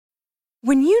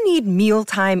When you need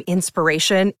mealtime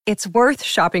inspiration, it's worth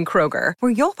shopping Kroger,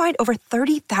 where you'll find over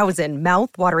 30,000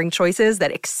 mouth-watering choices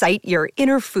that excite your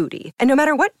inner foodie. And no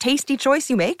matter what tasty choice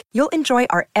you make, you'll enjoy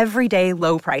our everyday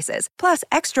low prices, plus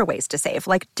extra ways to save,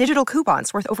 like digital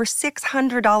coupons worth over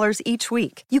 $600 each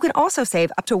week. You can also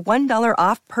save up to $1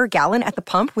 off per gallon at the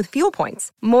pump with fuel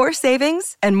points. More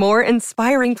savings and more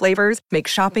inspiring flavors make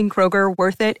shopping Kroger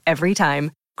worth it every time.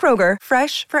 Kroger,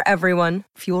 fresh for everyone.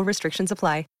 Fuel restrictions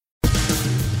apply.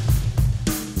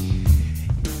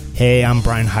 Hey, I'm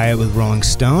Brian Hyatt with Rolling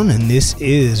Stone, and this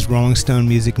is Rolling Stone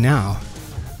Music Now.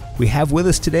 We have with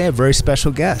us today a very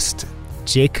special guest,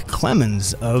 Jake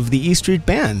Clemons of the E Street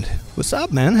Band. What's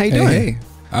up, man? How you doing? Hey,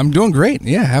 I'm doing great.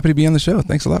 Yeah, happy to be on the show.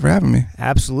 Thanks a lot for having me.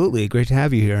 Absolutely. Great to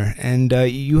have you here. And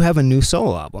you have a new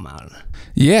solo album out.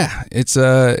 Yeah, it's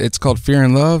called Fear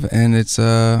and Love, and it's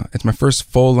my first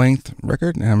full-length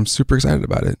record, and I'm super excited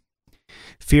about it.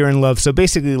 Fear and Love. So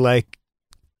basically, like,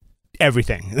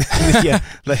 everything. Yeah,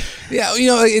 yeah. You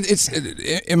know, it's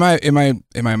in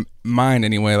my mind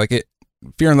anyway. Like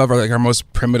fear and love are like our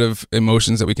most primitive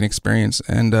emotions that we can experience,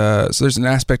 and so there's an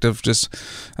aspect of just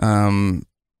I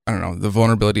don't know, the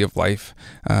vulnerability of life,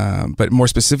 but more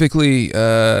specifically,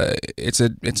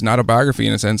 it's not a biography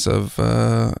in a sense of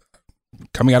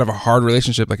coming out of a hard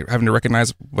relationship, like having to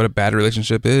recognize what a bad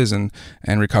relationship is, and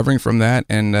recovering from that,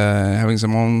 and having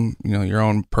your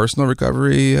own personal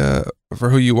recovery for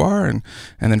who you are, and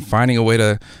then finding a way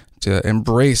to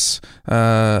embrace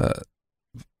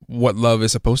what love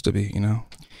is supposed to be. You know.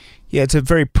 Yeah, it's a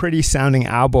very pretty sounding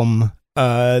album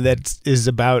that is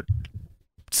about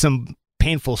some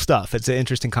painful stuff. It's an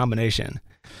interesting combination.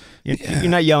 You're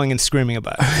not yelling and screaming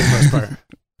about it for the most part.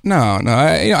 No.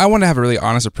 I want to have a really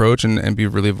honest approach and be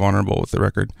really vulnerable with the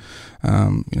record.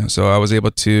 So I was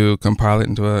able to compile it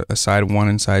into a side one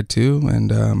and side two,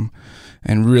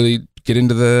 and really get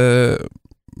into the,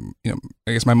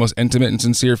 I guess my most intimate and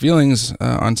sincere feelings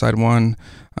on side one,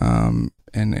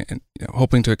 and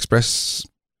hoping to express,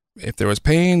 if there was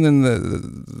pain, then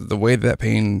the way that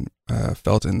pain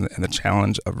felt, and the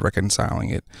challenge of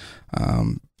reconciling it.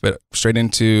 But straight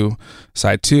into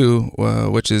side two,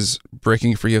 which is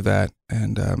breaking free of that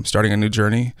and starting a new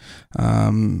journey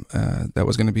that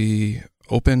was going to be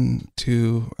open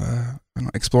to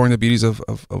exploring the beauties of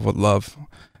what love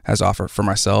has to offer for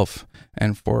myself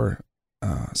and for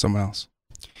someone else.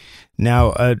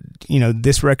 Now,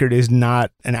 this record is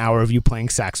not an hour of you playing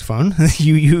saxophone.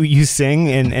 you sing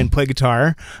and play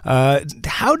guitar.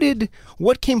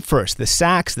 What came first? The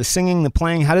sax, the singing, the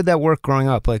playing? How did that work growing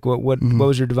up? Like, what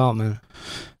was your development?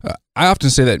 I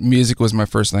often say that music was my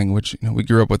first language. We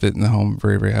grew up with it in the home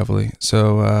very, very heavily.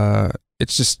 So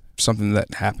it's just something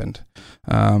that happened.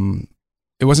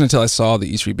 It wasn't until I saw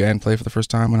the E Street Band play for the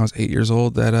first time when I was 8 years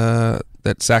old that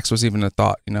sax was even a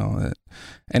thought,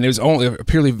 and it was only a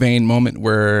purely vain moment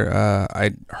where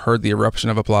I heard the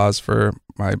eruption of applause for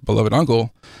my beloved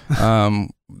uncle,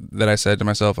 that I said to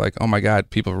myself, like, oh my God,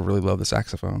 people really love the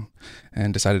saxophone,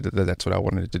 and decided that that's what I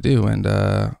wanted to do. And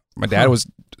my dad was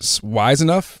wise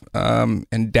enough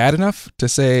and dad enough to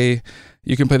say,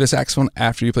 you can play the saxophone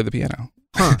after you play the piano.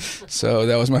 Huh. So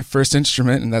that was my first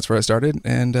instrument, and that's where I started,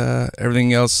 and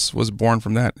everything else was born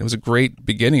from that. It was a great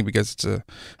beginning because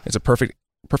it's a perfect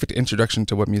introduction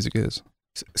to what music is.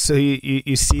 So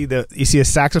you see a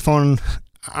saxophone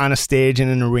on a stage in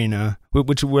an arena.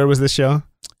 Where was this show?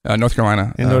 North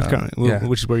Carolina. In North Carolina, yeah.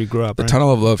 Which is where you grew up. The right?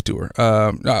 Tunnel of Love tour.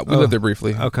 We lived there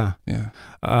briefly. Okay. Yeah.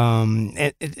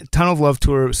 And Tunnel of Love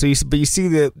tour. So you see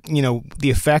the the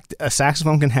effect a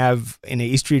saxophone can have in an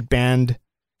E Street Band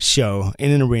show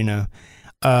in an arena.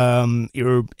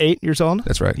 You're 8 years old?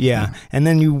 That's right. Yeah. And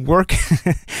then you work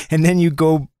and then you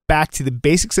go back to the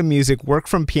basics of music, work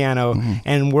from piano,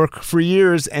 and work for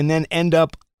years, and then end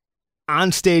up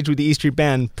on stage with the E Street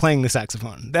Band playing the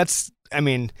saxophone. That's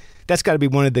got to be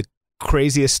one of the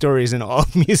craziest stories in all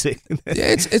of music.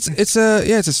 Yeah, it's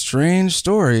a strange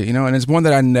story, and it's one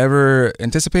that I never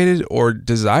anticipated or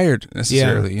desired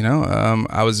necessarily. Yeah.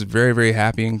 I was very, very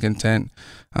happy and content.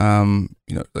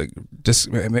 Like just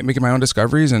making my own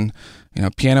discoveries, and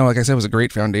piano, like I said, was a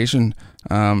great foundation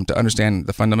to understand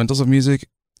the fundamentals of music.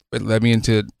 It led me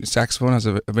into saxophone. I was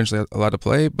eventually allowed to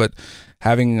play, but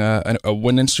having a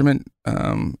wind instrument,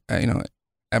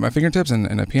 at my fingertips,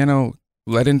 and a piano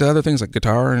led into other things like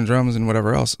guitar and drums and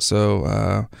whatever else.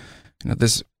 So,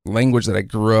 this language that I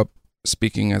grew up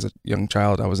speaking as a young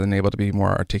child, I was then able to be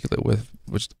more articulate with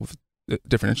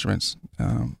different instruments.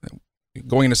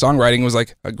 Going into songwriting was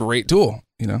like a great tool,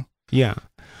 Yeah.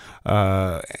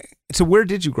 So where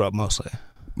did you grow up mostly?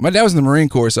 My dad was in the Marine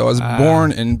Corps, so I was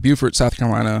born in Beaufort, South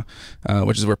Carolina,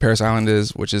 which is where Parris Island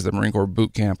is, which is the Marine Corps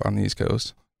boot camp on the East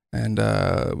Coast. And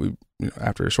we,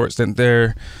 after a short stint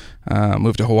there,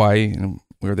 moved to Hawaii, and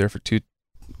we were there for 2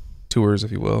 tours,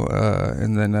 if you will,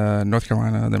 and then North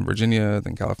Carolina, then Virginia,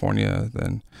 then California,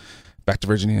 then back to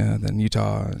Virginia, then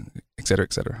Utah, et cetera,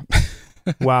 et cetera.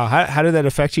 Wow. How did that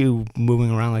affect you moving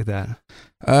around like that?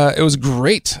 It was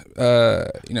great,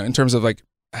 in terms of like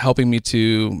helping me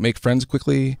to make friends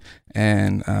quickly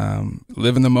and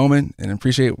live in the moment and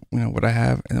appreciate what I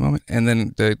have in the moment, and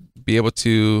then to be able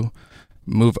to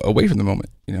move away from the moment.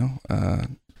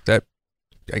 That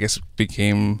I guess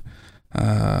became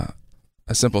a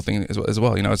simple thing as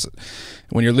well. It's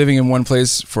when you're living in one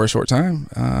place for a short time,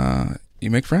 you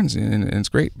make friends and it's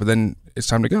great, but then it's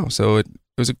time to go. So it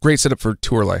was a great setup for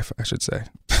tour life, I should say.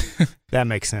 That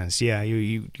makes sense. Yeah,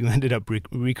 you ended up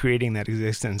recreating that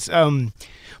existence.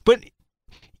 But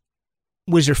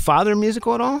was your father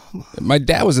musical at all? My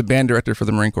dad was a band director for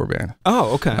the Marine Corps band.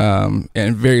 Oh, okay.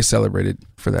 And very celebrated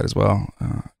for that as well.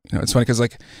 It's funny because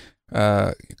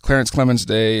Clarence Clemons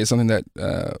Day is something that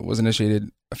was initiated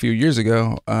a few years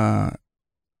ago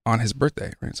on his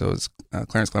birthday, right? So it's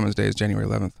Clarence Clemons Day is January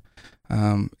 11th.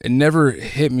 It never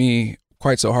hit me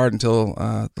quite so hard until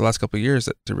the last couple of years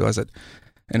to realize that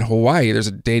in Hawaii there's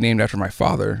a day named after my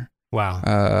father. Wow.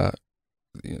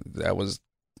 That was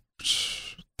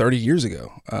 30 years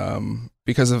ago,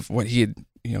 because of what he had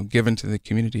given to the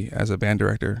community as a band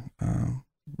director.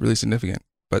 Really significant,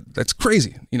 but that's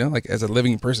crazy, like as a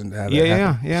living person to have that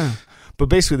happen. Yeah. But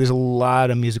basically, there's a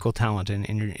lot of musical talent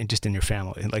in your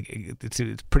family. Like it's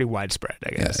pretty widespread, I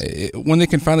guess. Yeah, when they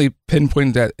can finally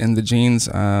pinpoint that in the genes,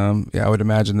 I would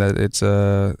imagine that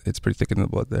it's pretty thick in the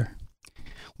blood there.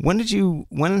 When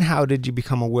and how did you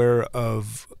become aware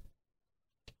of,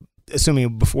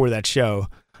 assuming before that show,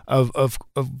 of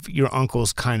your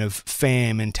uncle's kind of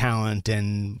fame and talent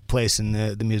and place in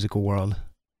the musical world?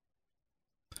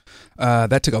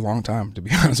 That took a long time, to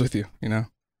be honest with you.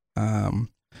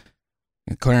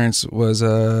 Clarence was,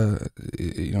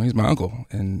 he's my uncle,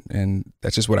 and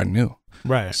that's just what I knew.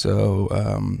 Right. So,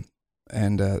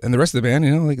 and the rest of the band,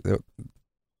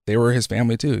 they were his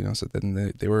family too. So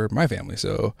then they were my family.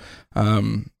 So,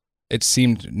 it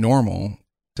seemed normal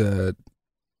to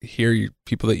hear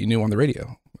people that you knew on the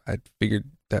radio. I figured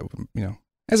that,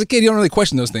 as a kid, you don't really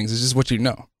question those things. It's just what you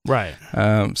know. Right.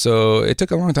 So it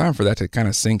took a long time for that to kind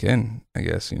of sink in, I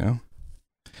guess,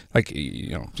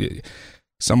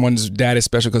 someone's dad is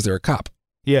special because they're a cop.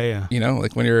 Yeah.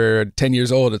 Like when you're 10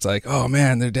 years old, it's like, oh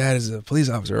man, their dad is a police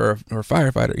officer or a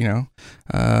firefighter,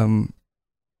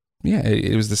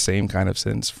 it was the same kind of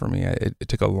sense for me. It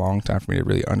took a long time for me to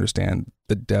really understand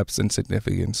the depths and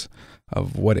significance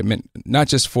of what it meant, not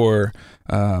just for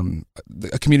a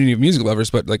community of music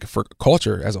lovers, but like for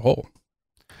culture as a whole.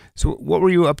 So what were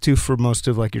you up to for most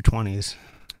of like your 20s?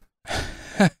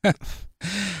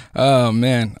 Oh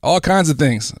man, all kinds of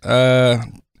things. I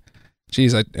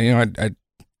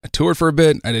toured for a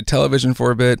bit. I did television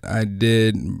for a bit. I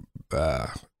did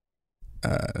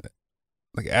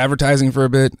advertising for a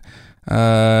bit.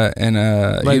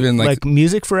 Even like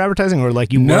music for advertising, or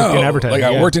like you worked in advertising?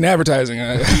 I worked in advertising.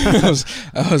 I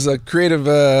was a creative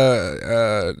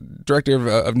director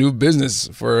of new business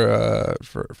for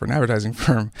an advertising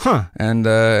firm. Huh. And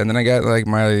then I got like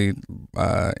my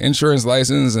insurance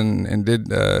license and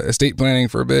did estate planning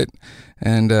for a bit.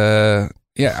 And I've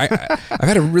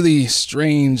had a really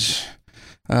strange.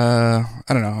 I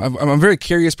don't know. I'm a very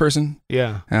curious person.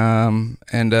 Yeah. And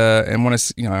want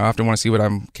to, I often want to see what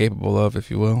I'm capable of,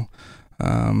 if you will.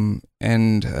 I don't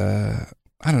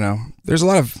know. There's a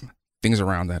lot of things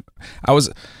around that.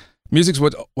 Music's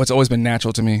what's always been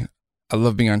natural to me. I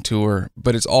love being on tour,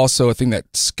 but it's also a thing that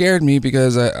scared me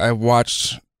because I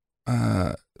watched,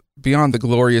 beyond the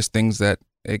glorious things that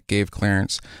it gave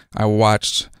Clarence, I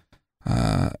watched,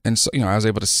 and so, I was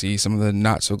able to see some of the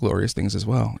not so glorious things as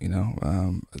well,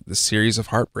 the series of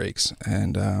heartbreaks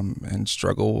and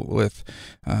struggle with,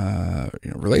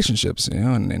 relationships,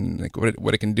 and like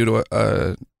what it can do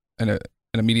to an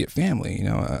immediate family,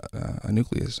 a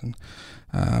nucleus. And,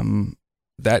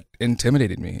 that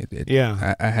intimidated me.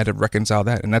 I had to reconcile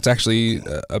that. And that's actually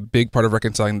a big part of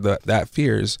reconciling that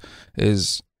fear is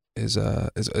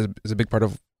a big part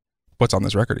of what's on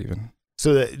this record even.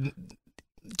 So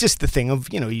just the thing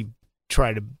of, you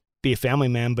try to be a family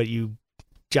man, but your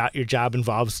job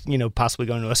involves, possibly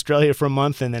going to Australia for a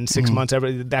month and then 6 months,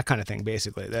 that kind of thing,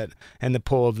 basically, that, and the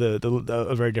pull of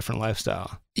a very different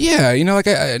lifestyle. Yeah.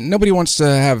 Nobody wants to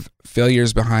have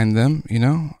failures behind them,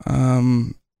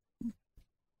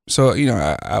 So,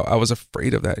 I was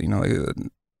afraid of that,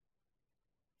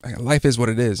 life is what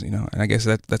it is, and I guess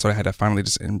that's what I had to finally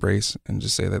just embrace and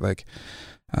just say that, like,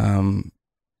 I'm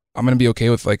going to be okay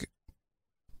with, like,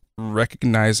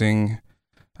 recognizing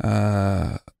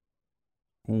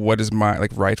what is my,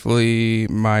 like, rightfully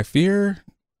my fear,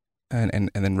 and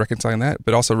then reconciling that,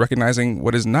 but also recognizing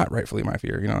what is not rightfully my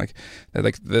fear,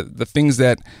 like the things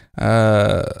that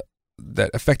that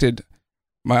affected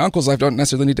my uncle's life don't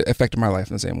necessarily need to affect my life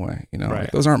in the same way, Right.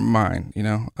 Like, those aren't mine, we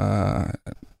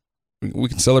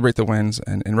can celebrate the wins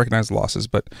and recognize the losses,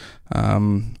 but at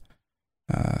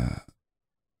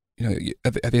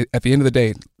the end of the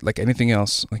day, like anything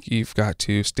else, like, you've got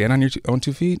to stand on your own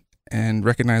 2 feet and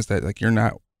recognize that, like, you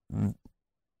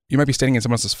might be standing in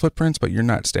someone else's footprints, but you're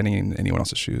not standing in anyone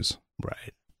else's shoes.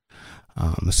 Right.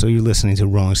 So you're listening to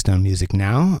Rolling Stone Music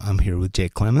Now. I'm here with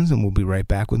Jake Clemons, and we'll be right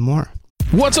back with more.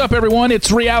 What's up, everyone? It's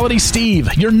Reality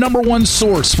Steve, your number one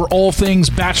source for all things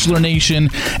Bachelor Nation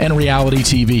and reality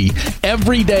TV.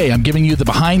 Every day, I'm giving you the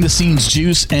behind-the-scenes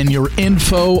juice and your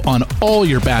info on all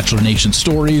your Bachelor Nation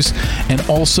stories, and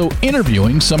also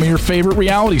interviewing some of your favorite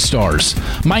reality stars.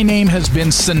 My name has been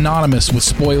synonymous with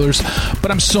spoilers,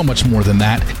 but I'm so much more than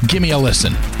that. Give me a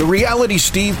listen. The Reality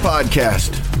Steve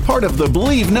Podcast, part of the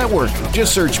Believe Network.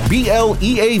 Just search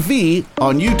BLEAV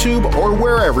on YouTube or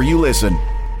wherever you listen.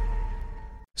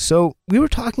 So we were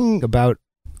talking about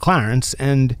Clarence,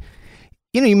 and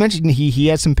you mentioned he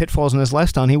had some pitfalls in his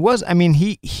lifestyle. And he was,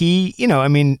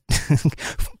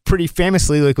 pretty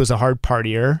famously, like, was a hard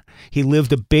partier. He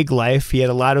lived a big life. He had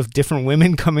a lot of different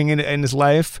women coming in his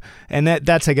life, and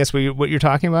that's I guess what you're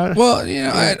talking about. Well,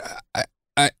 I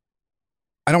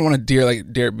don't want to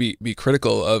dare be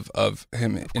critical of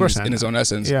him in his own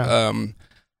essence. Yeah.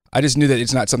 I just knew that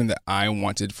it's not something that I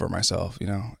wanted for myself,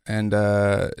 and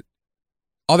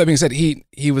all that being said,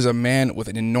 he was a man with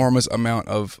an enormous amount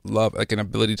of love, like an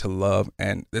ability to love,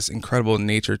 and this incredible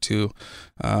nature to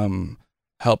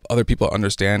help other people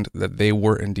understand that they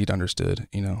were indeed understood.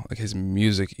 Like, his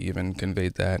music even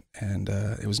conveyed that, and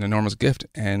it was an enormous gift.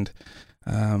 And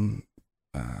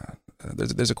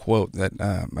there's a quote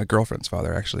that my girlfriend's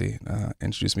father actually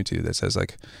introduced me to that says,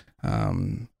 like,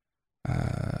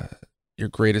 your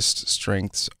greatest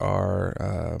strengths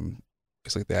are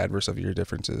it's like the adverse of your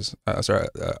differences,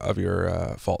 of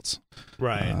your faults.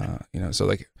 Right. So,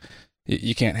 like,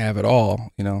 you can't have it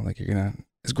all, like,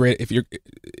 it's great. If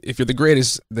you're the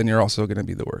greatest, then you're also going to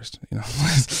be the worst,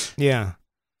 Yeah.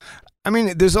 I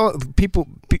mean, there's all people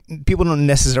don't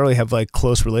necessarily have, like,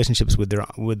 close relationships with their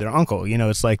uncle.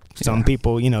 It's like some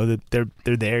people, they're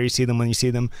there. You see them when you see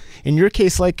them. In your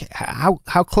case, like, how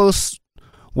close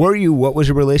were you? What was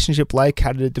your relationship like?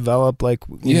 How did it develop? Like,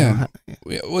 well,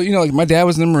 like, my dad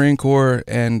was in the Marine Corps,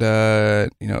 and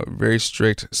very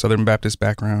strict Southern Baptist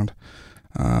background,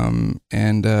 and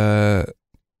I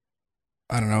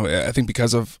don't know. I think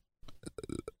because of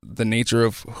the nature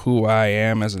of who I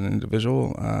am as an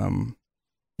individual,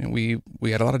 we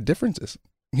had a lot of differences.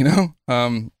 I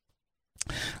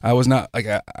was not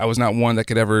one that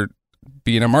could ever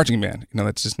be in a marching band.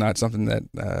 That's just not something that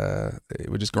it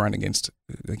would just grind against,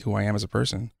 like, who I am as a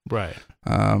person. Right.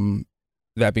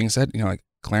 That being said, like,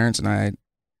 Clarence and I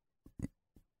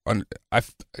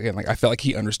felt like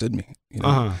he understood me.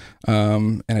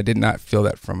 And I did not feel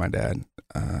that from my dad.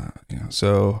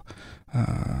 So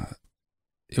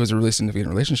it was a really significant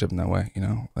relationship in that way.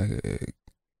 Like,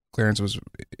 Clarence was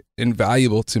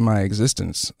invaluable to my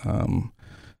existence. And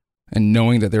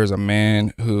knowing that there was a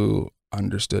man who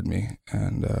understood me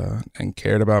and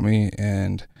cared about me,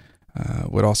 and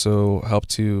would also help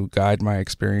to guide my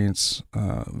experience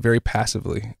very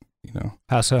passively.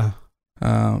 How so?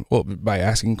 Well, by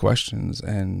asking questions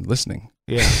and listening.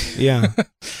 Yeah.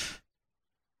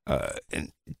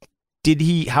 And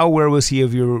how aware was he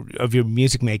of your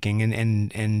music making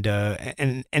and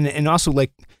also,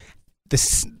 like,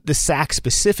 the sax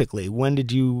specifically? When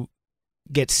did you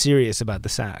get serious about the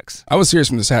sax? I was serious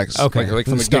from the sax. Okay, like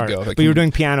from the get-go. Like, but you were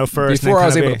doing piano first. Before I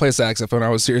was able to play saxophone, I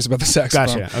was serious about the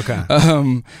saxophone. Gotcha. Okay.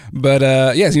 But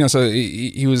yes, so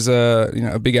he was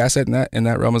a big asset in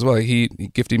that realm as well. He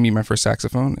gifted me my first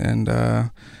saxophone, and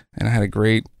I had a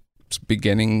great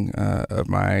beginning of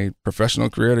my professional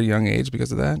career at a young age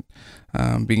because of that.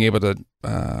 Being able to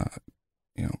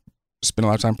spend a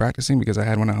lot of time practicing because I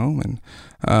had one at home, and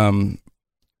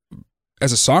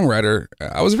as a songwriter,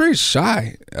 I was very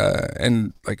shy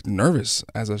and, like, nervous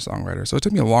as a songwriter. So it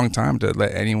took me a long time to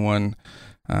let anyone,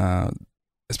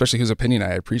 especially whose opinion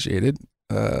I appreciated,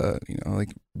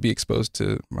 like, be exposed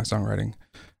to my songwriting.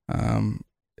 I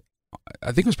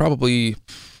think it was probably,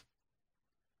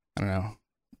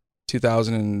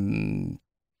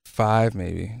 2005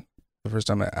 maybe, the first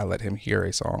time I let him hear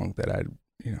a song that I'd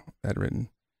written.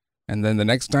 And then the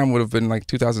next time would have been like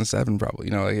 2007, probably.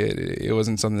 You know, like it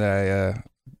wasn't something that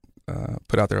I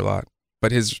put out there a lot.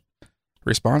 But his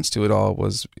response to it all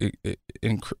was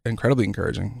incredibly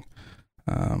encouraging.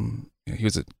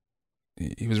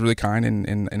 He was really kind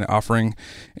in offering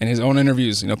in his own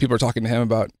interviews. You know, people are talking to him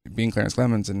about being Clarence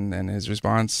Clemons, and his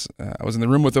response. I was in the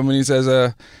room with him and he says,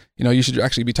 you know, you should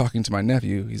actually be talking to my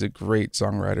nephew. He's a great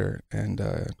songwriter and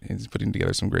he's putting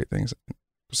together some great things. It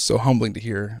was so humbling to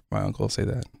hear my uncle say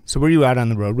that. So were you out on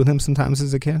the road with him sometimes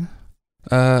as a kid?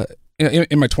 In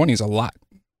my 20s, a lot.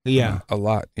 Yeah, a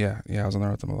lot. Yeah, I was on the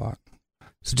road with him a lot.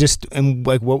 So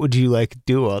what would you like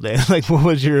do all day? Like what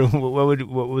was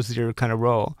your kind of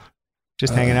role?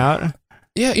 Just hanging out?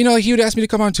 Yeah, you know, like he would ask me to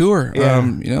come on tour. Yeah.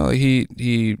 You know, like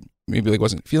he maybe like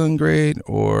wasn't feeling great,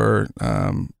 or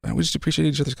we just appreciate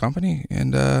each other's company.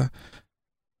 And I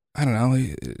don't know,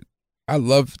 I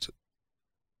loved.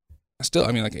 Still,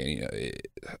 I mean, like the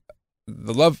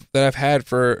love that I've had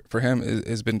for him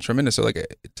has been tremendous. So like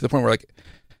to the point where like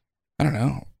I don't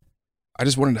know, I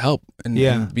just wanted to help and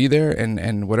be there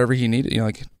and whatever he needed. You know,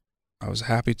 like I was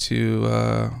happy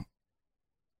to.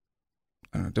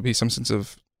 I don't know, to be some sense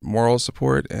of moral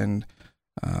support, and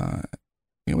you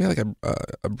know, we had like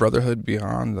a brotherhood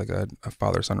beyond like a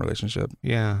father-son relationship.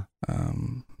 Yeah,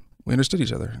 we understood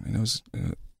each other, and it was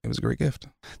a great gift.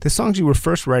 The songs you were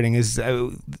first writing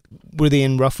were they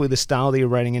in roughly the style that you're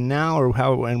writing in now, or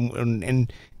how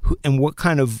and what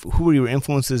kind of who were your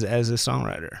influences as a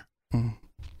songwriter?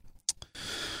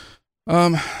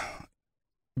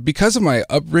 Because of my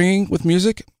upbringing with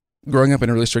music. Growing up in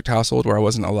a really strict household where I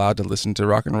wasn't allowed to listen to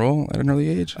rock and roll at an early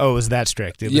age. Oh, it was that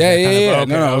strict? Yeah.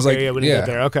 I was like, we didn't get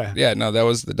there. Okay. Yeah, no, that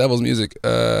was the devil's music.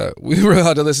 We were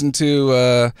allowed to listen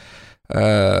to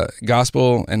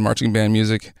gospel and marching band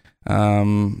music,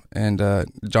 and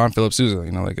John Philip Sousa,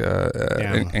 you know, like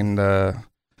and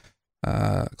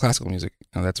classical music.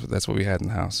 You know, that's what we had in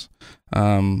the house.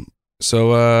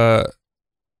 So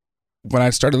when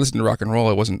I started listening to rock and roll,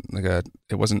 it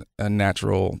wasn't a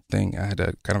natural thing. I had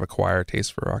to kind of acquire a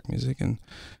taste for rock music, and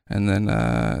then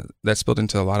that spilled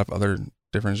into a lot of other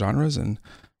different genres. And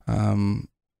I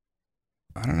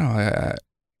don't know.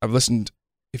 I've listened.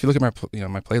 If you look at my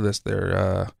playlist,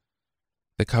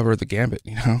 they cover the gambit,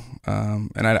 you know.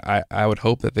 And I would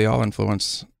hope that they all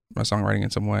influence my songwriting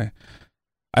in some way.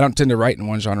 I don't tend to write in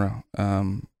one genre.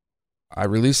 I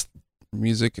release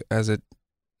music as it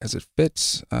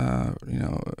fits, you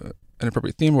know, an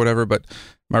appropriate theme or whatever, but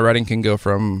my writing can go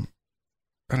from,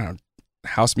 I don't know,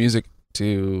 house music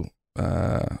to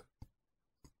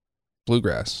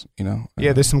bluegrass, you know?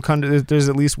 Yeah, there's there's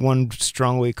at least one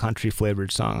strongly country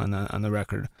flavored song on the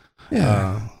record.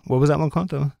 Yeah. What was that one called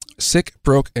though? Sick,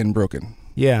 Broke, and Broken.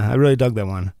 Yeah, I really dug that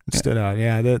one. It stood out.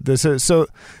 Yeah. So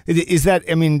is that,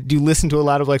 I mean, do you listen to a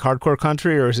lot of like hardcore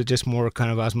country, or is it just more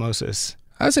kind of osmosis?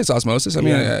 I would say it's osmosis. I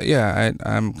mean,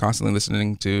 I'm constantly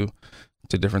listening to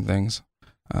different things.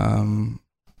 Yeah,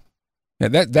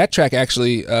 that track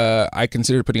actually, I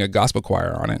considered putting a gospel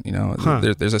choir on it. You know,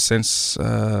 there's a sense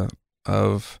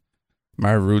of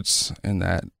my roots in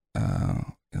that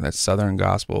Southern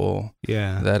gospel.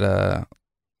 Yeah,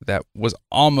 that was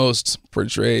almost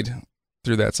portrayed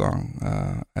through that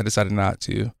song. I decided not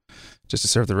to, just to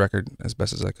serve the record as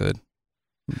best as I could.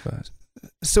 But.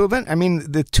 So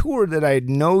the tour that I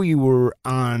know you were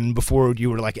on before you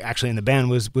were like actually in the band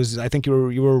was I think you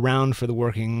were around for the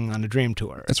Working on a Dream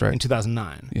tour. That's right. In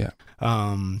 2009. Yeah.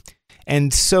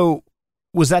 And so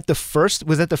was that the first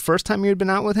time you had been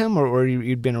out with him, or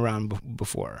you'd been around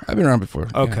before? I've been around before.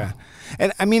 Okay. Yeah.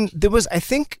 And I mean, there was, I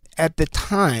think at the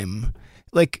time,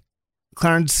 like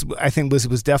Clarence, I think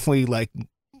was definitely like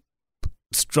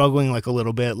struggling like a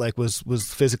little bit, like was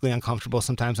physically uncomfortable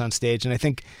sometimes on stage, and I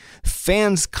think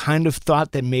fans kind of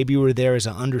thought that maybe you were there as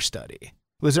an understudy.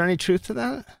 Was there any truth to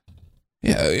that?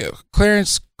 Yeah.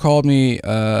 Clarence called me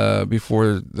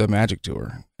before the Magic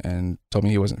tour and told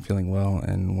me he wasn't feeling well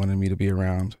and wanted me to be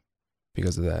around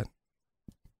because of that.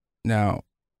 Now,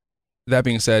 that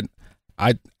being said,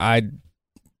 I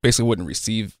basically wouldn't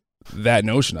receive that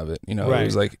notion of it. You know, right. It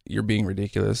was like, you're being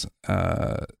ridiculous.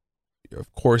 Of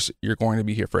course, you're going to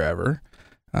be here forever.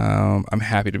 I'm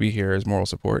happy to be here as moral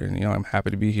support, and you know, I'm happy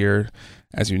to be here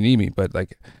as you need me. But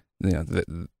like, you know,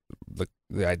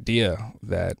 the idea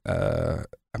that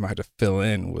I might have to fill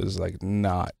in was like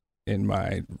not in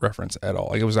my reference at all.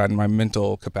 Like, it was not in my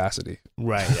mental capacity.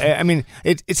 Right. I mean,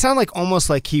 it sounded like almost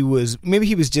like he was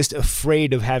just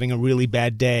afraid of having a really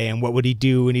bad day, and what would he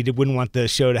do? And he wouldn't want the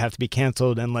show to have to be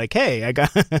canceled. And like, hey, I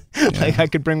got like I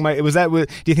could bring my. Do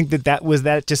you think that was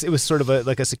just it was sort of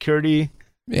like a security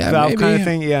valve maybe. kind of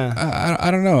thing? Yeah.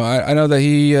 I don't know. I know that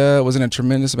he was in a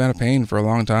tremendous amount of pain for a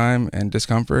long time and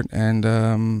discomfort, and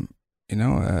he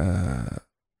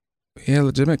had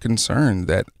legitimate concern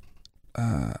that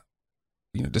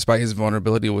despite his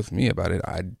vulnerability with me about it,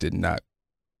 I didn't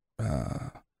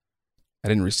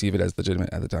receive it as legitimate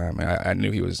at the time. I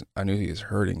knew he was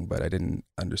hurting, but I didn't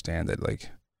understand that like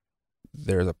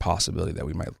there's a possibility that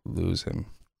we might lose him.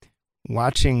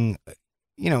 Watching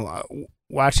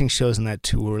shows on that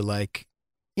tour, like,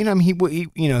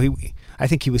 I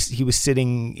think he was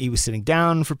sitting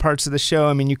down for parts of the show.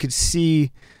 I mean, you could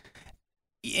see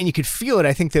and you could feel it.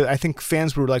 I think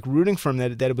fans were like rooting for him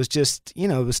that it was just, it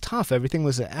was tough. Everything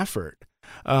was an effort.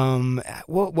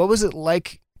 What was it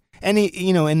like? And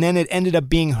and then it ended up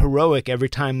being heroic every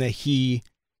time that he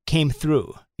came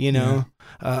through, it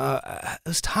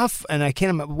was tough. And I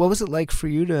can't imagine, what was it like for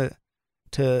you to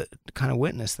kind of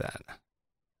witness that?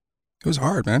 It was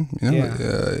hard, man.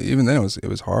 Even then it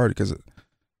was hard because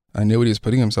I knew what he was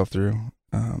putting himself through.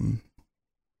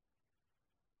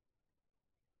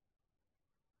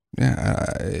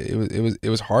 It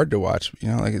was hard to watch,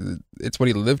 like it's what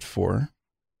he lived for,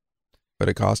 but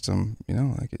it cost him,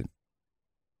 it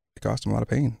cost him a lot of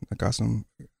pain. It cost him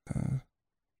a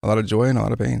lot of joy and a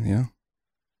lot of pain,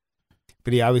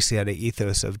 But he obviously had an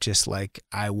ethos of just like,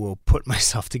 I will put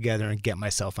myself together and get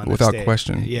myself on the without stage.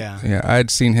 question. Yeah. I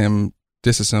had seen him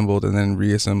disassembled and then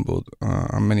reassembled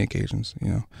on many occasions,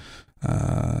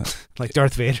 like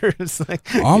Darth Vader. It's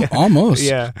like almost.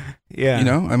 Yeah.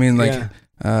 I mean, like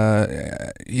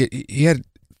he had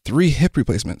 3 hip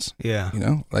replacements. Yeah.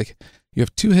 Like you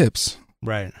have 2 hips.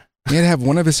 Right. He had to have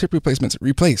one of his hip replacements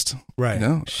replaced. Right.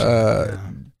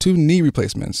 2 knee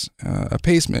replacements, a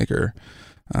pacemaker,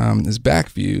 his back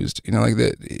fused. Like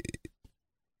that.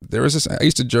 There was this. I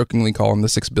used to jokingly call him the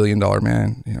 $6 billion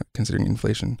man, considering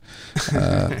inflation.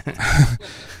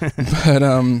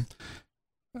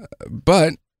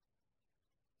 But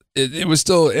it was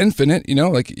still infinite.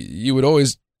 Like you would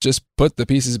always just put the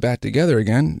pieces back together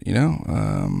again. I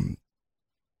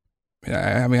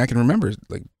mean, I can remember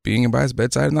like being by his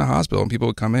bedside in the hospital, and people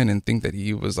would come in and think that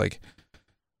he was like,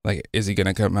 is he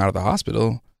gonna come out of the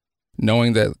hospital,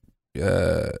 knowing that,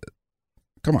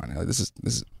 come on, this is.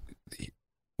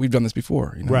 We've done this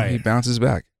before, Right. He bounces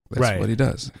back. That's Right. what he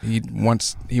does. He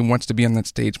wants to be on that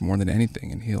stage more than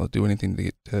anything, and he'll do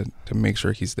anything to make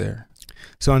sure he's there.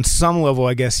 So on some level,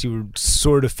 I guess you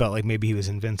sort of felt like maybe he was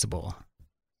invincible.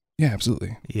 Yeah,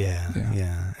 absolutely. Yeah.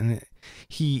 And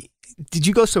did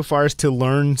you go so far as to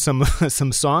learn some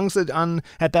songs at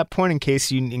that point in case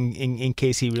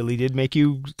he really did make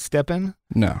you step in?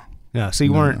 No. So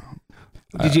you weren't.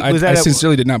 No. I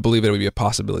sincerely did not believe it would be a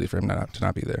possibility for him to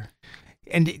not be there.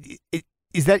 And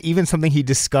is that even something he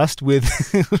discussed with?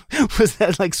 Was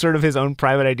that like sort of his own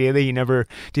private idea that he never?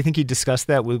 Do you think he discussed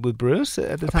that with Bruce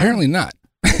at the time? Apparently not.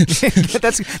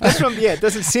 that's from. Yeah, it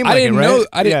doesn't seem like I didn't it, right? know.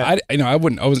 I didn't. I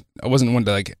wasn't one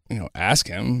to like ask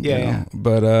him. Yeah.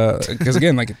 But because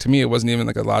again, like to me, it wasn't even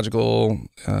like a logical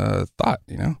thought.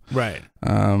 Right.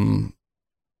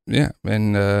 Yeah,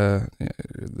 and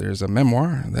there's a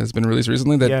memoir that's been released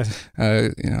recently that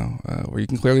where you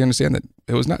can clearly understand that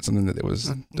it was not something that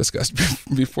was discussed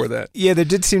before that. Yeah, there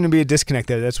did seem to be a disconnect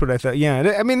there. That's what I thought.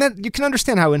 Yeah, I mean that you can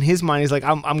understand how in his mind he's like,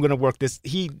 I'm going to work this.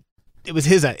 It was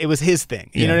his thing.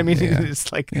 You know what I mean? Yeah.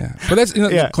 It's like but that's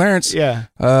Clarence. Yeah.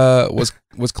 Was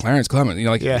Clarence Clemons.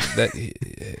 That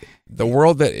the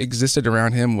world that existed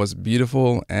around him was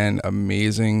beautiful and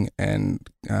amazing and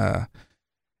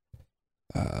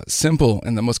simple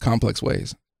in the most complex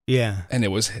ways. Yeah. And it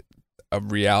was a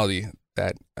reality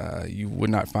that you would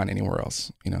not find anywhere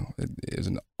else. It was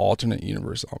an alternate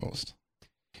universe almost.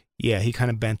 Yeah, he kind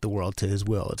of bent the world to his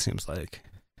will, it seems like.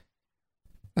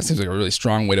 That seems like a really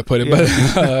strong way to put it,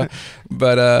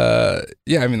 but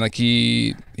yeah, I mean, like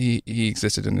he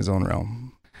existed in his own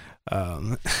realm.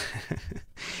 And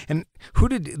who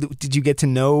did you get to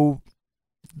know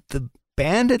the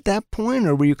band at that point,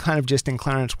 or were you kind of just in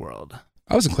Clarence world?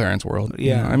 I was in Clarence world.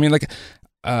 Yeah. I mean, like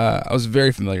I was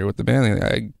very familiar with the band.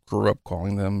 Like, I grew up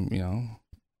calling them,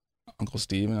 Uncle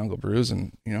Steve and Uncle Bruce,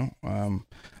 and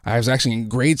I was actually in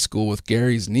grade school with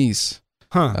Gary's niece,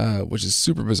 which is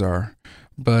super bizarre.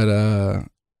 But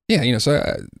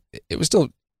so it was still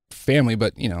family.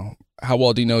 But how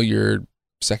well do you know your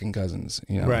second cousins?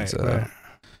 Right, it's right.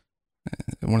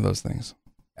 One of those things.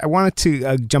 I wanted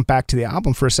to jump back to the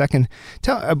album for a second.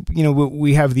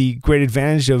 We have the great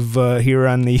advantage of here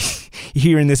in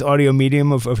this audio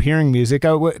medium of hearing music.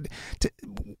 What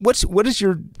is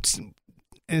your?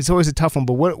 And it's always a tough one,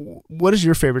 but what is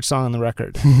your favorite song on the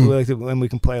record? And we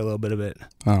can play a little bit of it.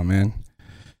 Oh man,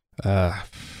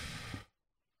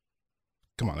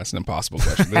 come on, that's an impossible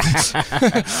question. All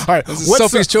right, this is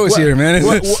Sophie's choice here, man.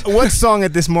 What song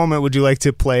at this moment would you like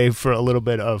to play for a little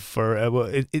bit of?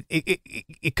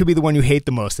 It could be the one you hate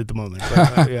the most at the moment.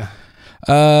 But, yeah.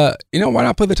 Why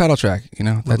not play the title track?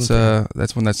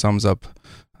 That's one that sums up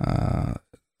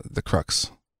the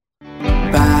crux.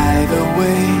 By the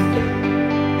way,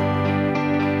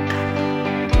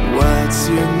 what's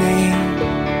your name?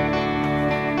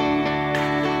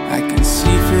 I can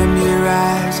see from your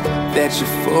eyes that you're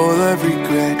full of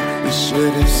regret. We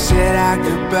should have said our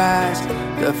goodbyes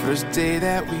the first day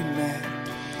that we met.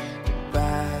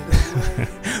 By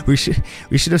the way,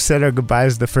 we should have said our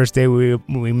goodbyes the first day we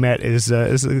met. Is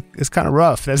kind of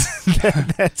rough.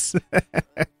 That's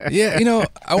Yeah,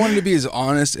 I wanted to be as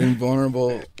honest and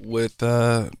vulnerable with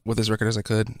this record as I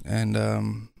could, and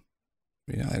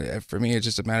for me, it's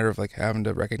just a matter of like having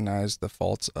to recognize the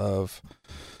faults of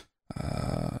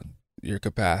your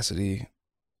capacity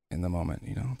in the moment.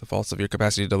 The faults of your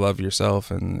capacity to love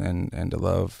yourself and to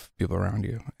love people around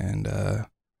you, and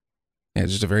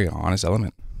it's just a very honest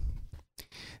element.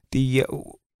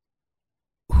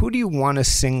 Who do you want to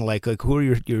sing like who are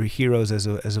your heroes as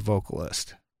a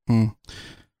vocalist?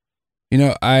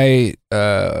 I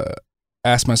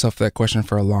asked myself that question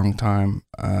for a long time,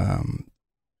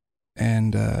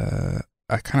 and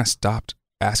I kind of stopped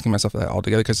asking myself that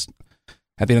altogether, because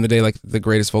at the end of the day, like, the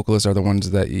greatest vocalists are the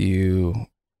ones that you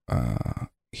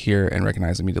hear and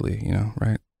recognize immediately,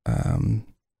 right?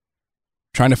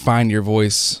 Trying to find your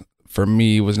voice for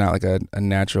me was not like a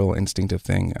natural instinctive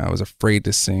thing. I was afraid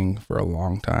to sing for a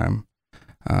long time.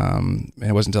 And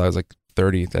it wasn't until I was like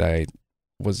 30 that I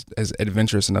was as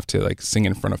adventurous enough to like sing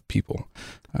in front of people.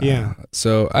 Yeah.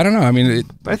 So I don't know. I mean,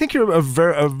 I think you're a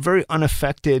very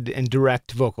unaffected and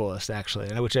direct vocalist, actually,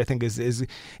 which I think is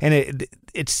and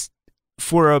it's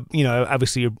for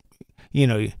obviously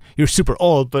you're super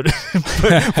old, but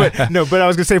I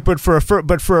was gonna say, but for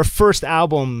a first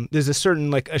album, there's a certain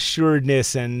like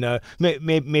assuredness, and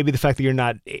maybe the fact that you're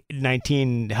not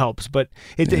 19 helps, but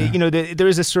there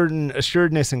is a certain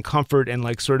assuredness and comfort and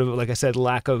like sort of, like I said,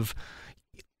 lack of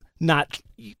not,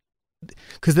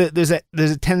 because there's a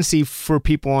tendency for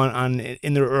people on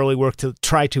in their early work to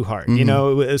try too hard,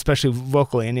 especially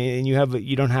vocally, and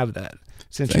you don't have that.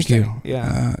 It's interesting. Thank you.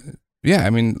 Yeah. Yeah,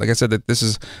 I mean, like I said, that this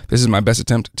is my best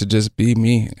attempt to just be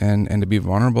me and to be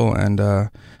vulnerable, and I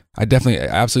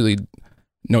absolutely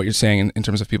know what you're saying in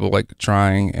terms of people like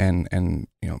trying and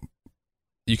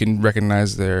you can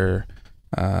recognize their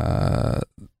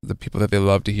the people that they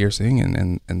love to hear sing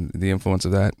and the influence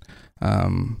of that.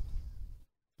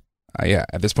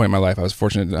 At this point in my life, I was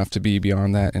fortunate enough to be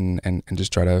beyond that and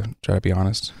just try to be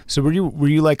honest. So were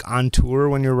you like on tour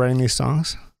when you were writing these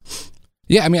songs?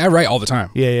 Yeah, I mean, I write all the time.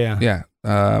 Yeah.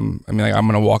 I mean, like, I'm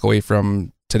gonna walk away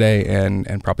from today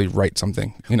and probably write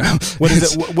something. What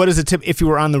is it? What is the tip? If you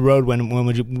were on the road, when and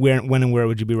where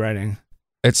would you be writing?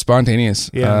 It's spontaneous.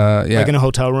 Yeah. Like in a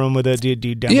hotel room with do you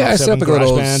download I set up a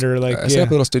little band or like? I set up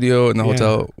a little studio in the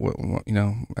hotel,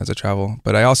 as I travel.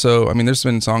 But I also, I mean, there's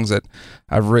been songs that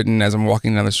I've written as I'm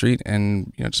walking down the street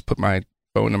and just put my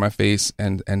phone to my face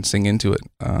and sing into it.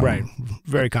 Right.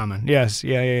 Very common. Yes.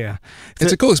 Yeah.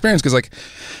 It's a cool experience because, like,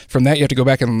 from that you have to go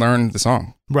back and learn the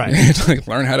song. Right. You have to, like,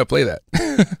 learn how to play that.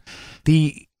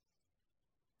 The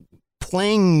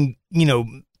playing,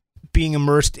 being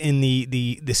immersed in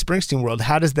the Springsteen world,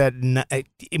 how does that?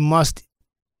 It must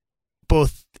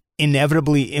both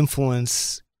inevitably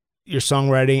influence your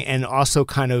songwriting and also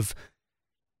kind of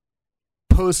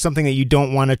pose something that you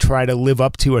don't want to try to live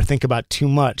up to or think about too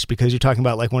much, because you're talking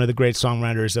about like one of the great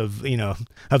songwriters of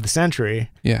the century,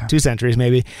 2 centuries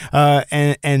maybe,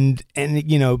 and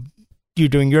you're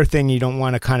doing your thing. You don't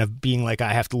want to kind of being like,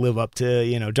 I have to live up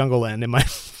to Jungle Land in my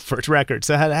first record.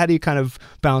 So how do you kind of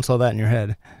balance all that in your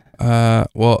head?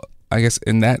 Well, I guess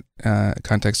in that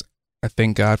context, I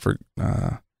thank God for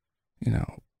the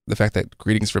fact that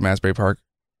Greetings from Asbury Park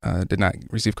did not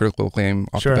receive critical acclaim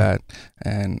off the bat,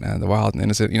 and The Wild and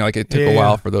Innocent, like, it took a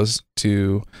while for those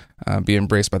to be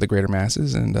embraced by the greater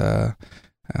masses, and that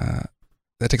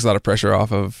takes a lot of pressure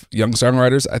off of young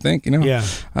songwriters, I think,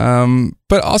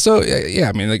 but also,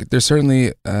 I mean, like, there's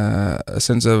certainly a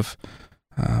sense of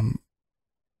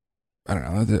I don't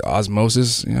know, the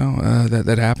osmosis,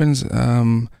 that happens,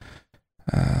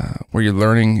 where you're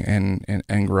learning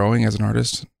and growing as an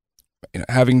artist.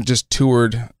 Having just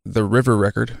toured the River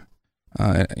record,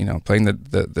 playing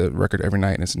the record every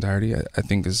night in its entirety, I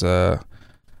think is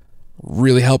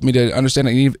really helped me to understand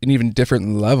an even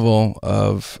different level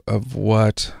of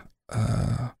what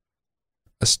a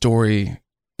story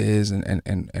is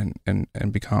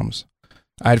and becomes.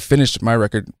 I had finished my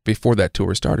record before that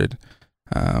tour started,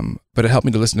 But it helped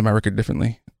me to listen to my record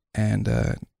differently, and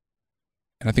I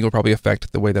think it'll probably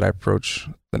affect the way that I approach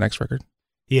the next record.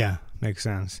 Yeah, makes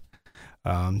sense.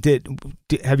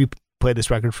 Have you played this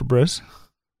record for Bruce?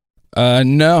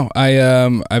 No,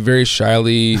 I very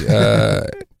shyly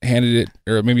handed it,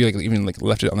 or maybe even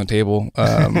left it on the table.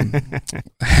 Because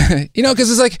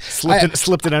it's like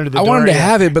slipped it under the door. I wanted to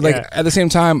have it, but at the same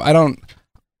time, I don't.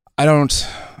 I'm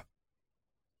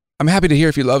happy to hear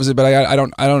if he loves it, but I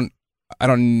don't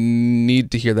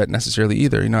need to hear that necessarily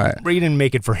either. But you didn't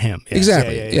make it for him. Yes.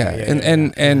 Exactly. Yeah.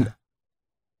 And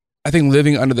I think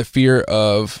living under the fear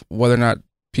of whether or not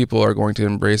people are going to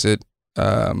embrace it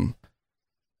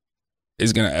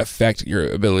is going to affect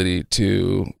your ability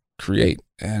to create.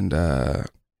 And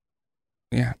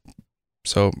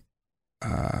so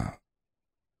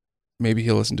maybe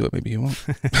he'll listen to it, maybe he won't.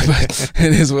 But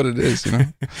it is what it is,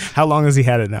 How long has he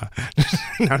had it now?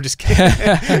 No, I'm just kidding.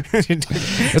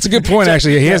 That's a good point,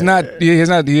 actually. He has not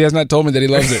told me that he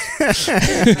loves it.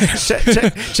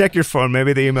 Check your phone.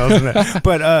 Maybe the email's in there.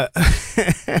 But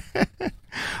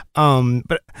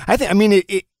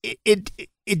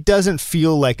it doesn't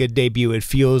feel like a debut. It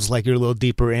feels like you're a little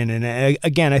deeper in. And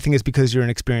again, I think it's because you're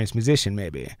an experienced musician,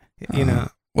 maybe.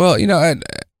 Well,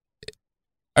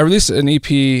 I released an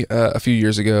EP a few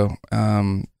years ago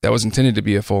that was intended to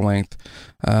be a full length,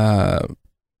 and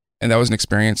that was an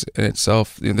experience in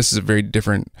itself. This is a very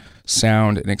different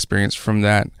sound and experience from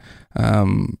that.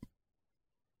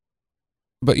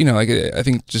 But I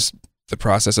think just the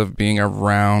process of being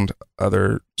around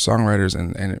other songwriters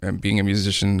and being a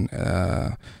musician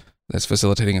that's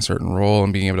facilitating a certain role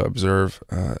and being able to observe,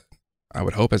 I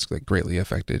would hope has greatly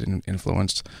affected and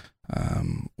influenced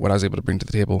what I was able to bring to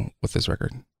the table with this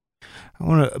record. I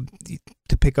want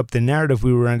to pick up the narrative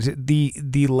we were on.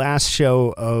 The last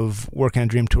show of Work on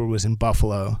Dream Tour was in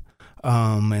Buffalo,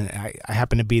 and I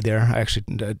happened to be there. I actually,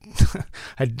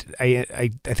 I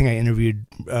think I interviewed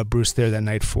Bruce there that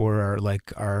night for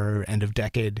our end of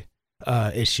decade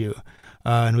issue.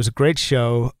 And it was a great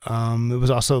show. It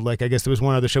was also I guess there was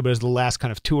one other show, but it was the last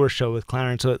kind of tour show with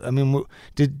Clemons. So I mean,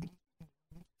 did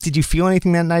you feel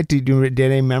anything that night? Did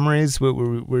any memories?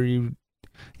 Were you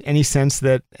any sense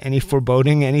that any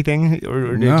foreboding, anything,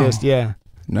 or no.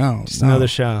 Just another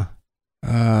show?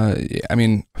 I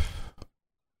mean,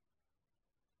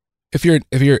 if you're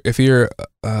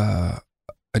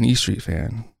an E Street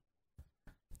fan,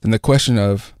 then the question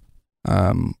of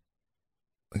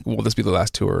will this be the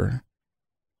last tour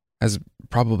has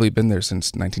probably been there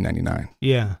since 1999.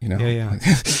 Yeah, yeah.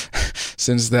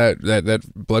 Since that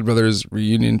Blood Brothers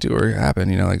reunion tour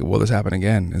happened, will this happen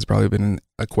again? It's probably been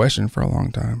a question for a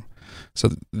long time. So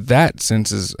that sense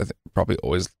has probably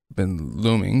always been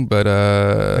looming. But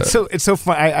it's so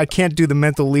fun. I can't do the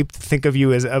mental leap to think of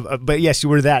you as, but yes, you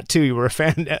were that too. You were a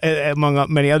fan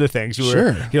among many other things. You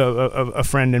were, a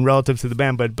friend and relative to the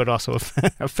band, but also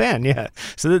a fan. Yeah.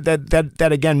 So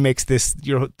that again makes this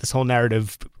whole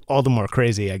narrative all the more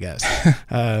crazy, I guess.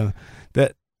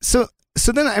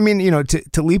 So then, I mean,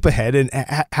 to leap ahead, and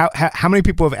how many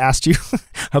people have asked you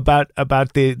about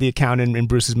the account in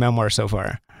Bruce's memoir so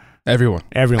far? Everyone,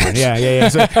 yeah.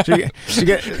 So do you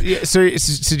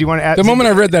want to add? The moment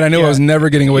I read that, I knew I was never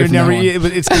getting away from that one.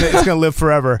 It's gonna live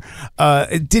forever.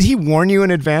 Did he warn you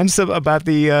in advance about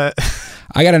the?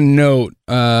 I got a note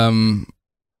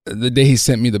the day he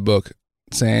sent me the book,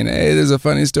 saying, "Hey, there's a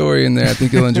funny story in there. I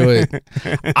think you'll enjoy it."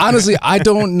 Honestly, I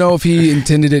don't know if he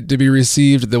intended it to be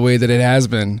received the way that it has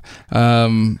been,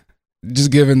 just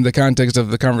given the context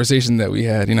of the conversation that we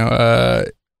had.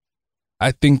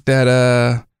 I think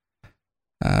that.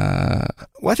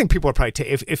 Well, I think people are probably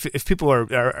if people are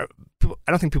people,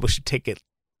 I don't think people should take it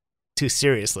too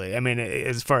seriously. I mean,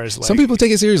 as far as some people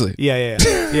take it seriously. Yeah.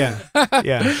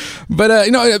 But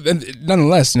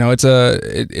nonetheless,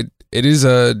 it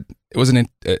was an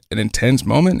intense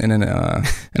moment and an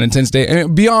intense day,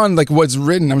 and beyond what's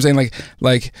written, I'm saying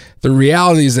like the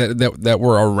realities that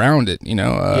were around it.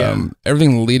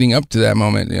 Everything leading up to that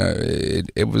moment.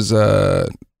 It was a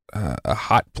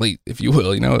hot plate, if you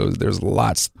will. There's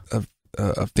lots of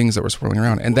things that were swirling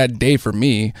around, and that day for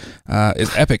me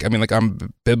is epic. I mean,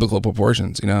 on biblical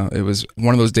proportions. It was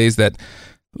one of those days that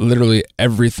literally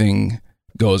everything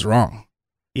goes wrong.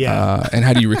 Yeah. And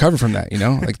how do you recover from that?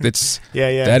 That's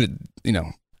that.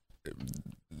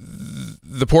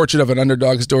 The portrait of an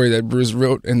underdog story that Bruce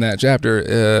wrote in that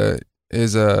chapter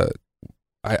is I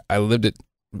lived it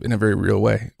in a very real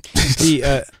way.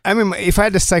 I mean, if I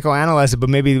had to psychoanalyze it, but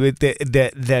maybe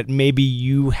that maybe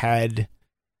you had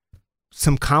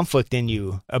some conflict in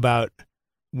you about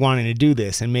wanting to do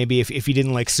this? And maybe if you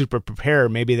didn't like super prepare,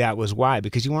 maybe that was why,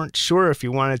 because you weren't sure if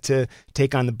you wanted to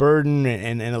take on the burden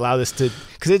and allow this to,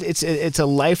 because it's a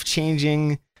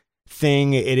life-changing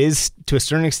thing. It is, to a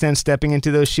certain extent, stepping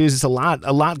into those shoes. It's a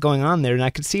lot going on there, and I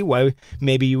could see why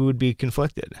maybe you would be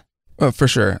conflicted. Oh, for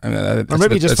sure. I mean, or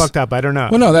maybe you just fucked up. I don't know.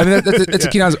 Well, no, I mean, it's a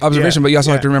keen observation, but you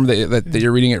also Yeah. have to remember that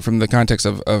you're reading it from the context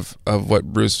of what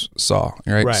Bruce saw,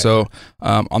 right? Right. So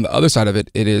on the other side of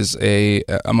it, it is a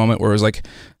moment where it was like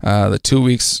the 2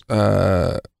 weeks,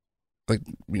 like,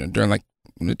 you know, during like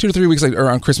 2 to 3 weeks, like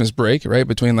around Christmas break, right?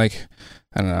 Between like,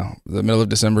 I don't know, the middle of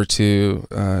December to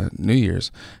New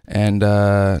Year's, and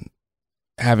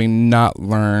having not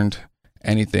learned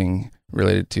anything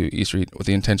related to E Street with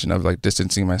the intention of like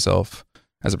distancing myself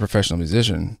as a professional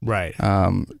musician, Right.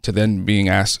 to then being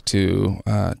asked to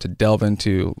delve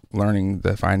into learning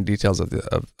the fine details of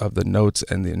the notes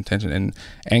and the intention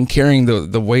and carrying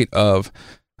the weight of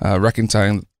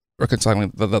reconciling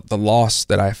the loss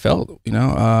that I felt, you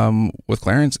know, with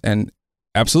Clarence, and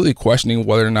absolutely questioning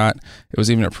whether or not it was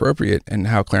even appropriate and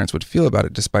how Clarence would feel about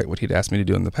it, despite what he'd asked me to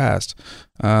do in the past.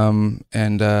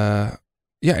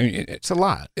 Yeah, I mean, It's a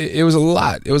lot. it was a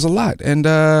lot. It was a lot. And,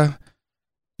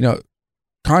 you know,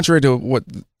 contrary to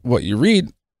what you read,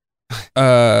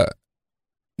 not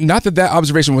that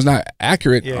observation was not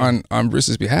accurate on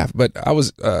Bruce's behalf, but I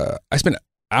spent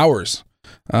hours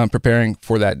preparing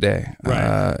for that day.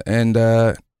 Right. And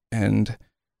there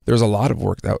was a lot of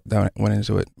work that went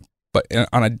into it. But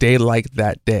on a day like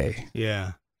that day,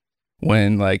 Yeah.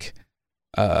 when like,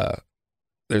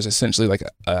 there's essentially like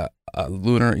a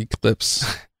lunar eclipse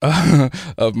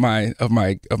of my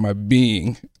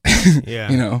being.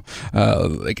 Yeah. You know,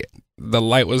 like the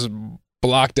light was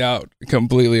blocked out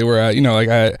completely. Where I, you know,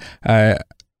 like I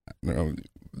you know,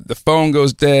 the phone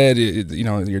goes dead. You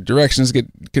know, your directions get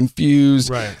confused.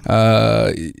 Right.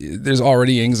 There's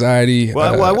already anxiety.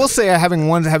 Well, I will say, having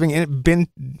done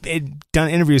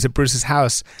interviews at Bruce's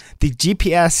house, the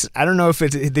GPS, I don't know if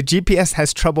the GPS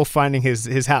has trouble finding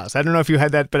his house. I don't know if you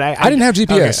had that, but I didn't have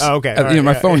GPS. Okay. You know,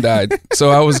 my phone died, so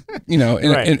I was, you know,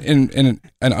 Right. in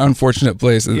an unfortunate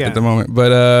place at the moment.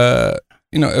 But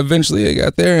you know, eventually I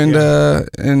got there,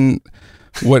 and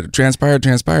what transpired.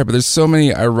 But there's so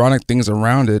many ironic things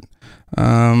around it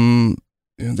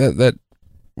that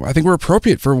I think were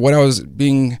appropriate for what I was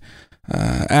being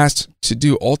asked to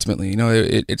do ultimately. You know,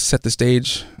 it set the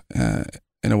stage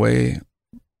in a way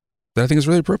that I think is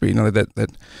really appropriate. You know, that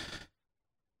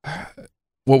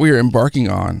what we were embarking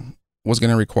on was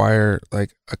going to require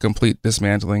like a complete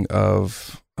dismantling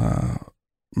of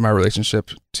my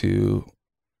relationship to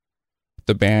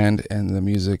the band and the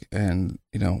music, and,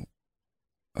 you know,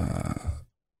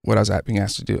 what I was being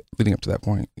asked to do leading up to that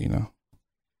point, you know.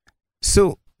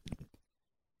 So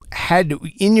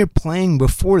in your playing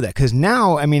before that, because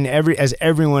now, I mean,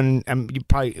 everyone, you're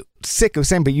probably sick of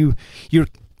saying, but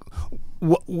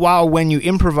while when you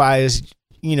improvise,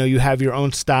 you know, you have your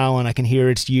own style, and I can hear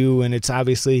it's you, and it's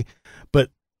obviously,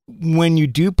 but when you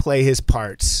do play his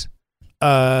parts,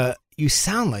 you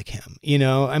sound like him, you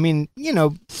know. I mean, you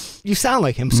know, you sound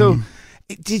like him. So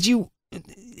did you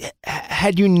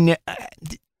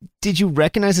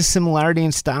recognize a similarity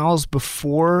in styles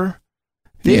before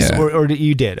this, or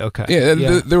you did? Okay.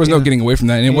 Yeah, there was no getting away from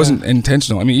that, and it wasn't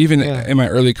intentional. I mean, even in my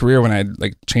early career, when I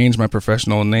like changed my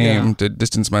professional name to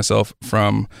distance myself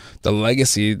from the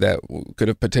legacy that could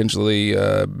have potentially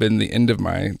been the end of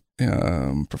my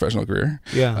professional career.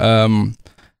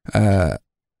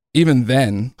 Even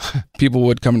then, people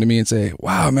would come to me and say,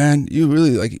 "Wow, man, you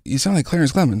sound like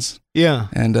Clarence Clemons." Yeah.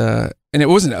 And it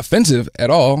wasn't offensive at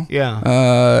all. Yeah.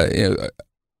 I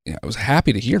was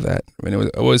happy to hear that. I mean,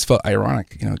 it always felt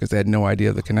ironic, you know, because they had no idea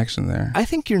of the connection there. I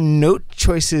think your note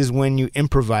choices when you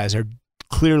improvise are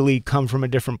clearly come from a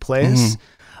different place.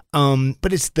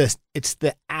 But it's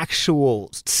the actual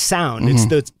sound. It's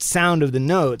the sound of the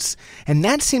notes, and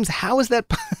that seems. How can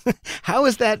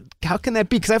that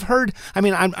be? Because I've heard. I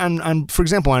mean, I'm for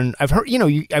example, I've heard. You know,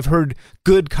 I've heard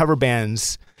good cover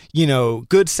bands. You know,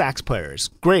 good sax players,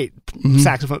 great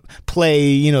saxophone play.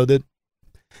 You know, the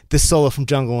solo from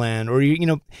Jungle Land, or you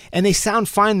know, and they sound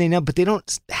fine. They know, but they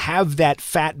don't have that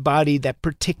fat body, that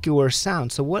particular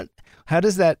sound. So what? How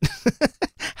does that?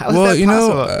 How is that possible? You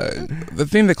know, the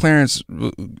thing that Clarence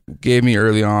gave me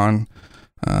early on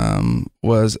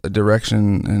was a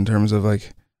direction in terms of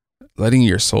like letting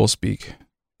your soul speak.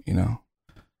 You know,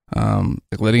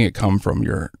 like letting it come from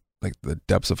your like the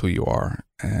depths of who you are,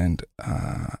 and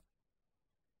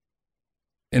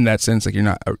in that sense, like you're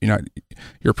not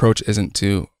your approach isn't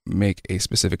to make a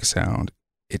specific sound;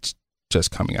 it's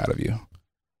just coming out of you.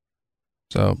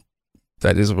 So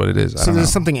that is what it is. So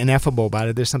there's something ineffable about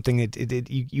it. There's something that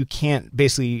you can't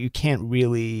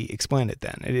really explain it.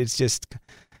 Then it's just.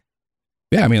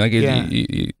 Yeah, I mean, like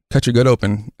you cut your gut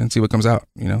open and see what comes out.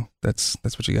 You know, that's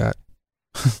what you got.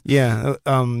 Yeah,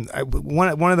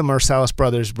 one of the Marsalis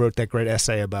brothers wrote that great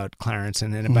essay about Clarence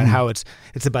and about how it's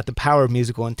about the power of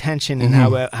musical intention and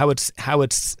how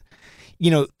it's you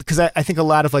know, because I think a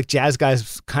lot of like jazz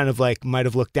guys kind of like might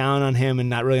have looked down on him and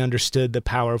not really understood the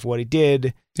power of what he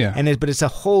did. Yeah, but it's a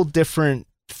whole different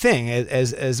thing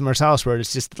as Marsalis wrote.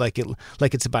 It's just like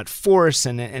it's about force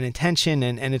and intention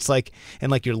and it's like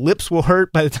your lips will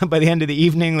hurt by the end of the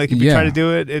evening. Like if you try to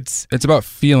do it, it's about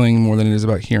feeling more than it is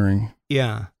about hearing.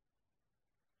 Yeah.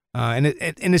 I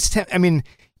mean,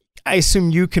 I assume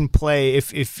you can play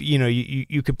if you know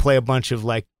you could play a bunch of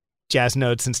like jazz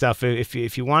notes and stuff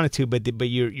if you wanted to, but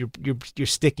you're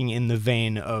sticking in the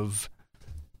vein of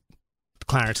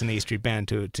Clarence and the E Street Band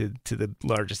to the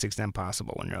largest extent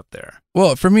possible when you're up there.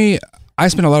 Well, for me, I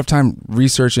spent a lot of time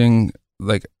researching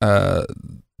like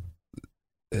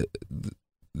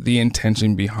the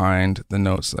intention behind the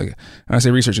notes. Like when I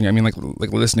say researching, I mean like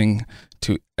listening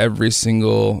to every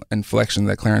single inflection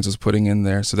that Clarence was putting in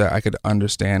there so that I could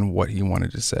understand what he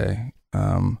wanted to say.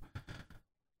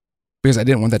 Because I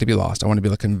didn't want that to be lost. I wanted to be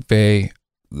able to convey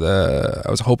I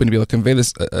was hoping to be able to convey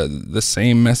this the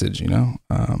same message, you know,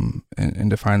 and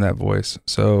define that voice.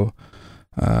 So,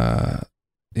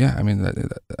 yeah, I mean,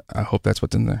 I hope that's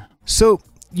what's in there. So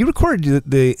you recorded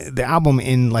the album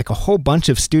in like a whole bunch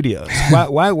of studios.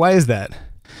 Why is that?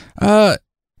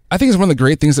 I think it's one of the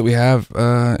great things that we have.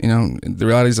 You know, the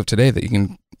realities of today that you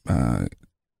can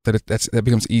that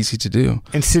becomes easy to do.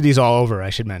 In cities all over, I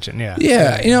should mention. Yeah.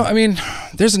 Yeah, you know, I mean,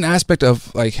 there's an aspect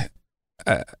of like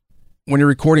when you're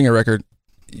recording a record,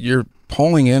 you're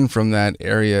pulling in from that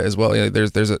area as well.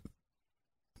 There's a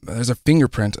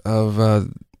fingerprint of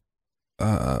the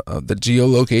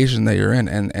geolocation that you're in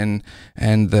and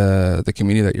the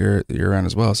community that you're around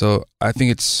as well. So I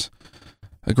think it's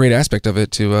a great aspect of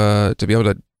it to be able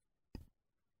to,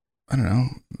 I don't know,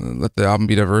 let the album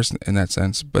be diverse in that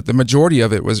sense. But the majority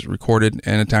of it was recorded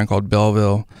in a town called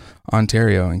Belleville,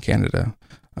 Ontario, in Canada.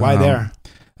 Why there?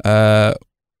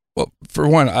 Well, for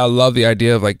one, I love the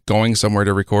idea of like going somewhere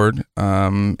to record.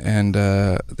 And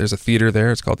there's a theater there.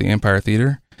 It's called the Empire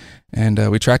Theater, and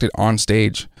we tracked it on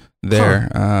stage there.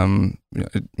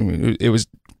 It was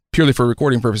purely for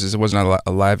recording purposes. It wasn't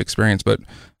a live experience, but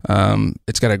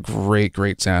it's got a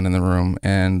great sound in the room,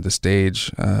 and the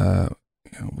stage,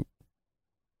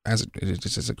 it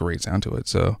just has a great sound to it.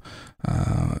 So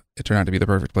it turned out to be the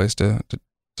perfect place to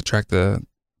track the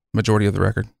majority of the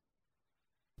record.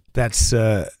 That's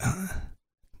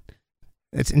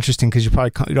it's interesting because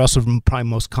you're also probably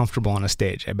most comfortable on a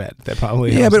stage. I bet that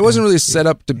probably. Yeah, but it wasn't really set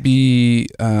up to be.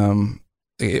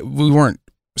 We weren't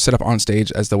set up on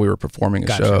stage as though we were performing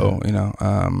a show, you know.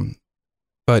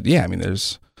 But yeah, I mean,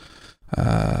 there's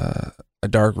a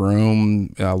dark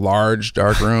room, a large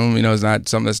dark room. You know, it's not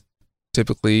something that's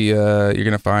typically you're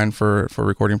going to find for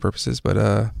recording purposes. But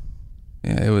yeah,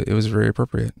 it was very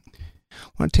appropriate.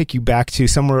 I want to take you back to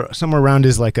somewhere around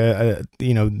is like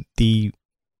the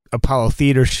Apollo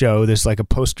Theater show. There's like a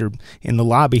poster in the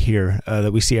lobby here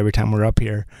that we see every time we're up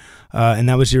here, and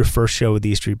that was your first show with the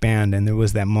E Street Band. And there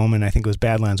was that moment, I think it was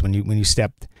Badlands, when you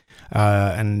stepped.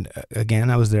 And again,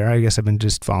 I was there. I guess I've been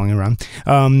just following around.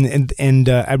 And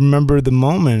I remember the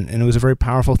moment, and it was a very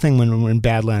powerful thing when we were in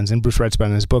Badlands, and Bruce writes about it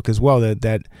in his book as well,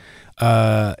 that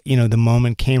the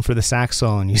moment came for the sax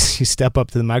solo, and you step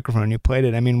up to the microphone and you played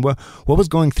it. I mean, what was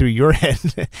going through your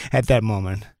head at that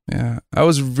moment? Yeah, I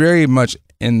was very much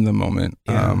in the moment.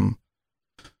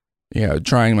 Yeah.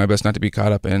 Trying my best not to be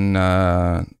caught up in,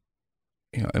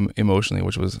 emotionally,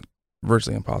 which was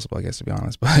virtually impossible, I guess, to be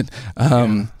honest. But, I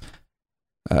don't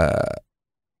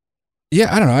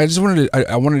know. I just wanted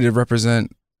to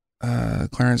represent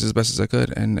Clarence as best as I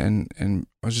could, and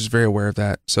I was just very aware of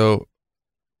that. So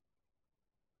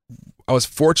I was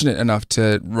fortunate enough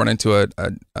to run into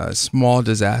a small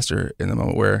disaster in the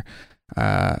moment where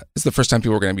it's the first time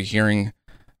people were going to be hearing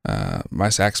my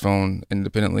saxophone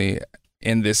independently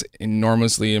in this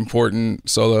enormously important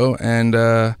solo, and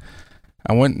I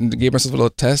went and gave myself a little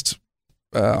test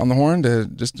on the horn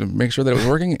to make sure that it was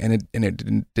working, and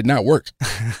it did not work.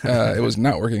 It was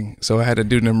not working, so I had to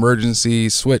do an emergency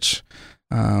switch,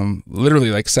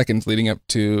 literally like seconds leading up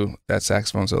to that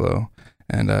saxophone solo.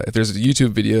 And if there's a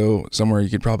YouTube video somewhere, you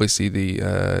could probably see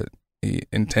the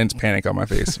intense panic on my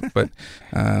face, but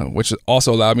which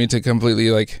also allowed me to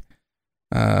completely like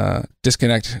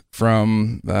disconnect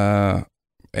from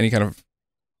any kind of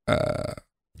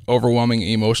overwhelming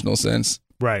emotional sense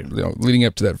Right. Leading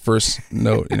up to that first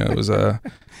note, it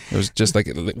was just like,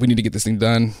 we need to get this thing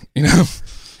done,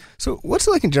 So what's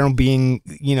it like in general being,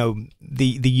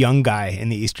 the young guy in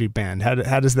the E Street Band?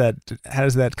 How does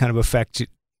that kind of affect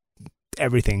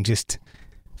everything? Just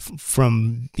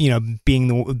from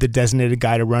being the designated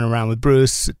guy to run around with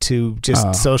Bruce to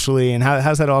just socially, and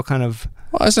how's that all kind of?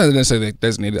 Well, it's not necessarily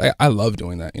designated. I love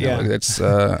doing that. It's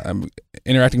I'm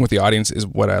interacting with the audience is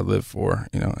what I live for.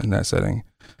 In that setting.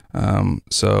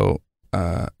 So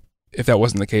if that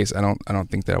wasn't the case, I don't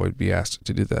think that I would be asked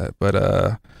to do that. But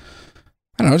I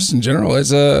don't know. Just in general,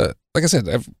 as like I said,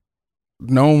 I've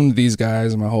known these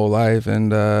guys my whole life,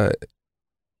 and I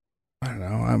don't know.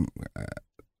 I'm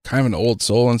kind of an old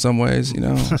soul in some ways,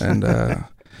 and I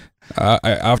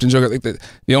often joke like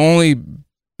the only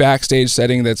backstage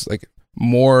setting that's like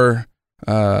more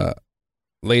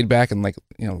laid back and like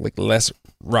less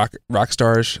rock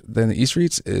starish than the E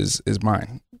Streets is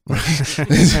mine.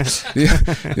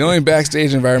 the only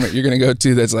backstage environment you're going to go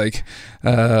to that's like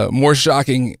more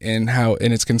shocking in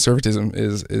its conservatism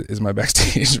is my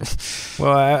backstage.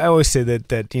 Well, I always say that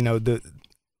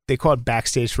they call it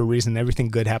backstage for a reason. Everything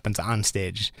good happens on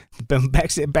stage.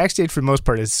 Backstage for the most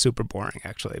part is super boring,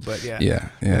 actually. But yeah.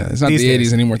 It's not the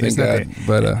 80s anymore, thank God.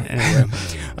 But anyway,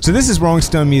 so this is Rolling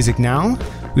Stone Music Now.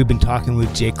 We've been talking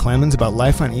with Jake Clemons about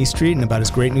life on E Street and about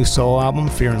his great new solo album,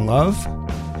 Fear and Love.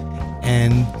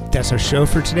 And that's our show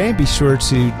for today. Be sure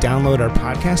to download our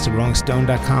podcast at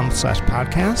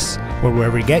rollingstone.com/podcasts or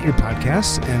wherever you get your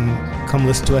podcasts, and come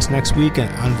listen to us next week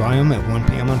on Volume at 1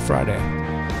 p.m. on Friday.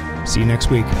 See you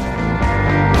next week.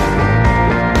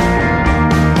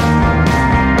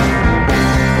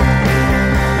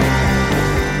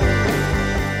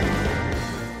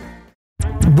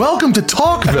 Welcome to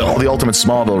Talkville, the ultimate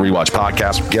Smallville rewatch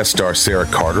podcast. Guest star Sarah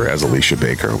Carter as Alicia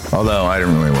Baker, although I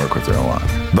didn't really work with her a lot.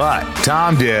 But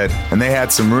Tom did, and they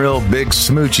had some real big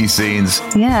smoochy scenes.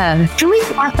 Yeah. Can we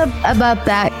talk about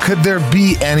that? Could there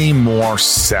be any more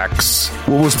sex?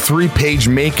 What was a 3-page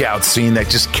makeout scene that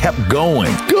just kept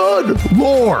going? Good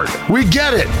Lord. We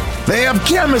get it. They have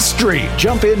chemistry.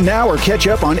 Jump in now or catch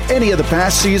up on any of the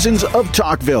past seasons of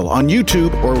Talkville on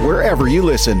YouTube or wherever you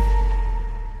listen.